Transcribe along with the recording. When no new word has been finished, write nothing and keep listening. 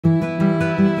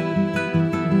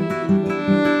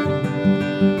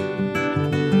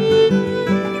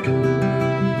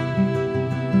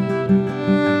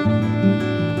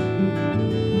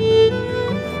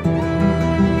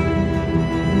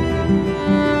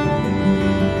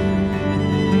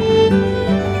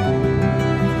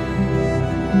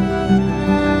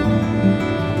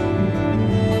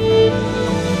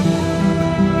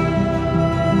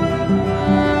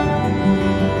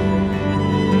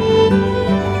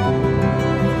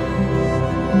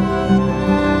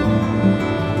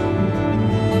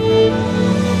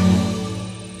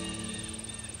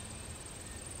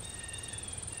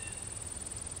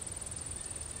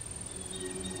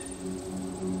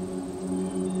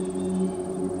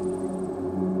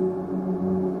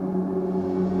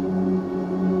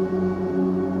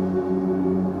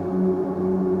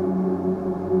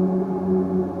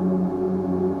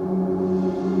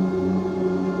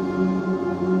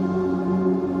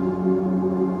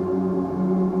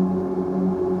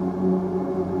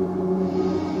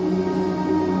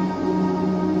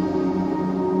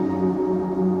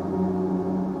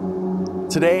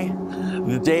Today,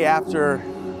 the day after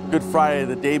Good Friday,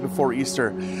 the day before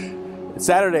Easter, it's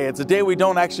Saturday. It's a day we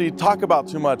don't actually talk about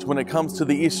too much when it comes to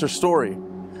the Easter story.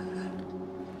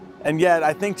 And yet,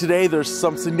 I think today there's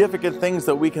some significant things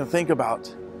that we can think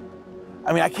about.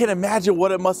 I mean, I can't imagine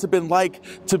what it must have been like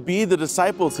to be the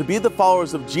disciples, to be the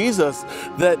followers of Jesus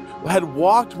that had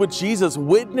walked with Jesus,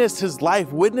 witnessed his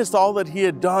life, witnessed all that he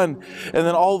had done, and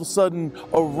then all of a sudden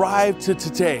arrived to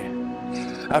today,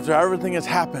 after everything has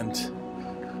happened,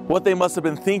 what they must have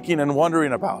been thinking and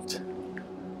wondering about.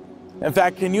 In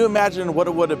fact, can you imagine what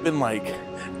it would have been like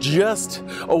just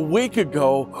a week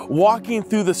ago, walking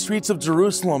through the streets of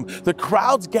Jerusalem, the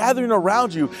crowds gathering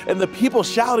around you and the people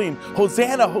shouting,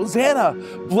 "Hosanna, Hosanna,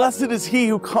 blessed is he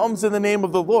who comes in the name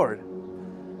of the Lord."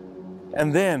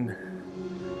 And then,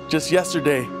 just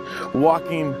yesterday,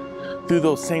 walking through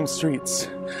those same streets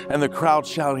and the crowd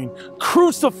shouting,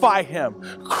 "Crucify him,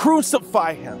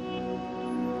 crucify him,"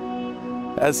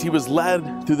 as he was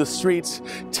led through the streets,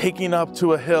 taken up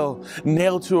to a hill,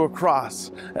 nailed to a cross,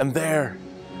 and there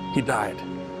he died.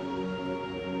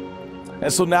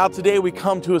 And so now today we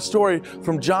come to a story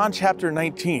from John chapter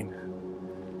 19.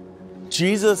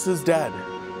 Jesus is dead.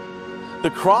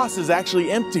 The cross is actually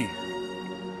empty,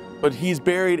 but he's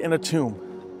buried in a tomb.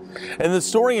 In the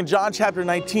story in John chapter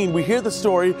 19, we hear the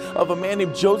story of a man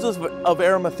named Joseph of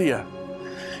Arimathea.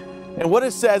 And what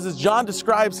it says is John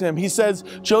describes him. He says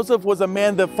Joseph was a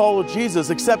man that followed Jesus,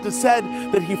 except it said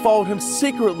that he followed him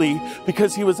secretly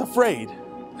because he was afraid.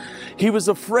 He was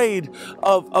afraid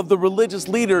of the religious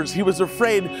leaders. He was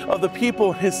afraid of the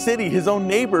people in his city, his own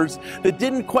neighbors, that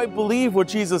didn't quite believe what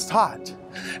Jesus taught.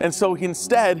 And so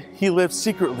instead, he lived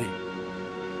secretly.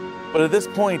 But at this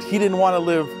point, he didn't want to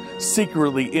live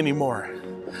secretly anymore.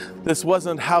 This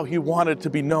wasn't how he wanted to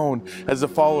be known as a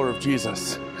follower of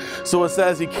Jesus. So it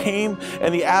says he came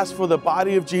and he asked for the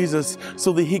body of Jesus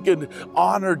so that he could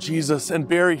honor Jesus and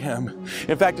bury him.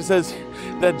 In fact, it says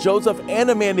that Joseph and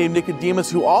a man named Nicodemus,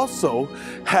 who also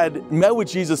had met with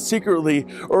Jesus secretly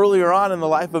earlier on in the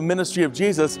life and ministry of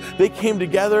Jesus, they came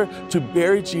together to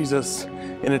bury Jesus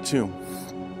in a tomb.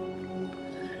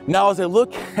 Now, as I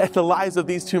look at the lives of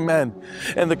these two men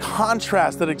and the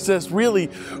contrast that exists really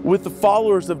with the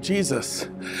followers of Jesus,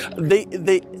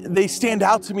 they stand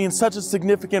out to me in such a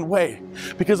significant way.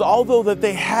 Because although that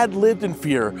they had lived in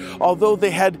fear, although they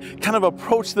had kind of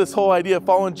approached this whole idea of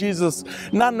following Jesus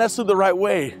not necessarily the right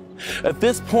way, at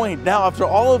this point, now after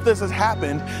all of this has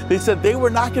happened, they said they were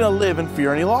not going to live in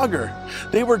fear any longer.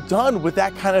 They were done with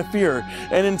that kind of fear.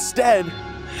 And instead,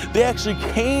 they actually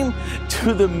came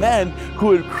to the men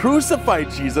who had crucified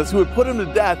Jesus, who had put him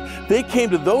to death. They came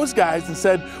to those guys and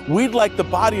said, "We'd like the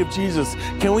body of Jesus.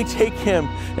 Can we take him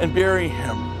and bury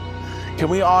him? Can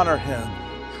we honor him?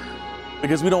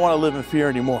 Because we don't want to live in fear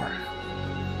anymore."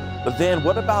 But then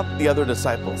what about the other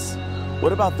disciples?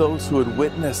 What about those who had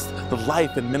witnessed the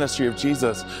life and ministry of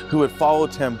Jesus, who had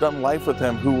followed him, done life with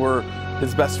him, who were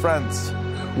his best friends?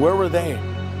 Where were they?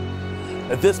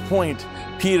 At this point,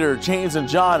 Peter, James, and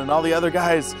John, and all the other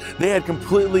guys, they had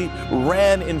completely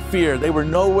ran in fear. They were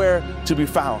nowhere to be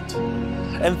found.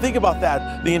 And think about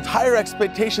that. The entire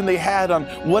expectation they had on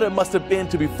what it must have been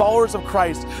to be followers of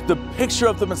Christ, the picture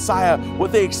of the Messiah,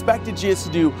 what they expected Jesus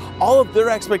to do, all of their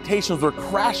expectations were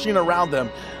crashing around them.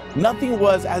 Nothing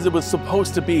was as it was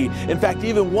supposed to be. In fact,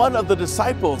 even one of the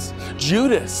disciples,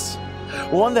 Judas,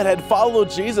 one that had followed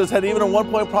Jesus, had even at one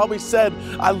point probably said,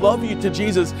 "I love you" to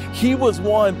Jesus. He was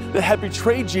one that had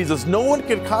betrayed Jesus. No one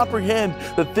could comprehend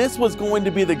that this was going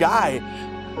to be the guy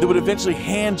that would eventually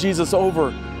hand Jesus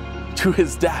over to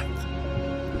his death.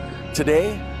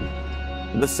 Today,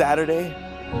 this Saturday,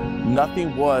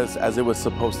 nothing was as it was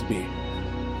supposed to be.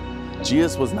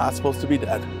 Jesus was not supposed to be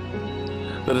dead.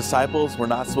 The disciples were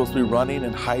not supposed to be running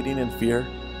and hiding in fear.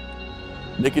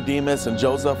 Nicodemus and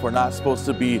Joseph were not supposed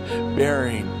to be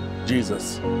burying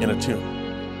Jesus in a tomb.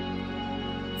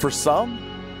 For some,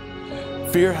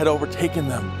 fear had overtaken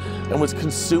them and was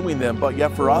consuming them, but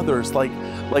yet for others, like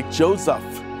Joseph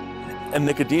and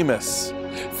Nicodemus,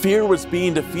 fear was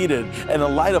being defeated, and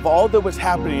in light of all that was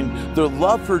happening, their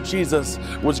love for Jesus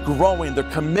was growing. Their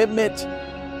commitment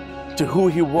to who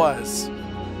he was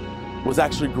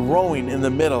actually growing in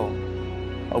the middle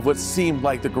of what seemed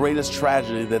like the greatest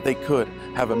tragedy that they could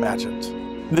have imagined.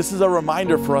 This is a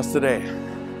reminder for us today.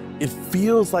 It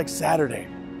feels like Saturday,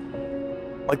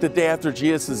 like the day after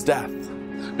Jesus' death,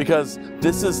 because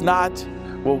this is not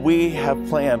what we have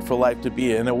planned for life to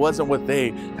be, and it wasn't what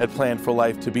they had planned for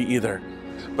life to be either.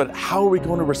 But how are we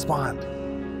going to respond?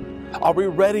 Are we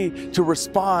ready to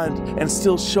respond and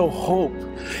still show hope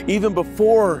even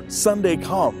before Sunday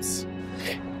comes?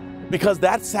 Because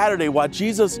that Saturday, while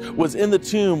Jesus was in the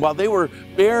tomb, while they were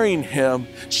burying him,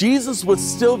 Jesus was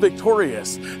still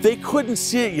victorious. They couldn't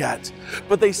see it yet,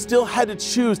 but they still had to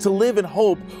choose to live in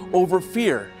hope over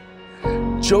fear.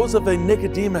 Joseph and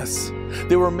Nicodemus,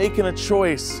 they were making a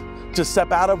choice to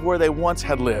step out of where they once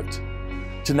had lived,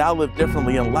 to now live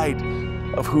differently in light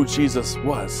of who Jesus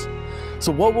was.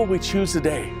 So what will we choose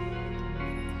today?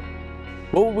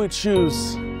 What will we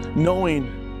choose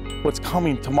knowing what's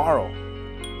coming tomorrow?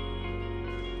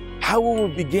 How will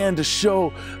we begin to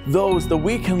show those that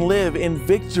we can live in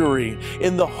victory,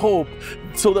 in the hope,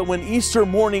 so that when Easter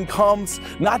morning comes,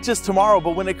 not just tomorrow,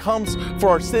 but when it comes for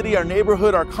our city, our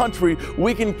neighborhood, our country,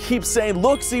 we can keep saying,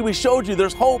 look, see, we showed you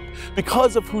there's hope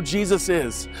because of who Jesus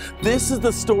is. This is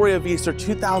the story of Easter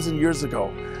 2,000 years ago,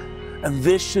 and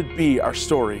this should be our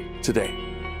story today.